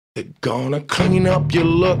They're gonna clean up your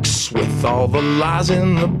looks with all the lies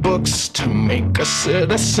in the books to make a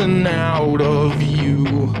citizen out of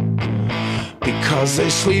you. Because they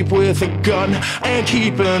sleep with a gun and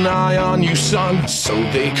keep an eye on you, son, so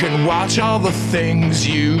they can watch all the things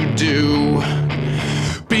you do.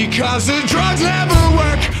 Because the drugs never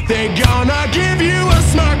work, they gonna give you a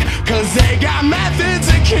smirk, cause they got methods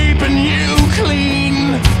of keeping you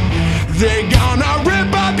clean. They gonna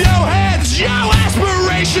rip up your heads, your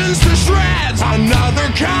aspirations to shreds. Another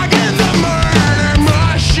cog in the murder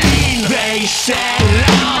machine. They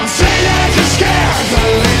said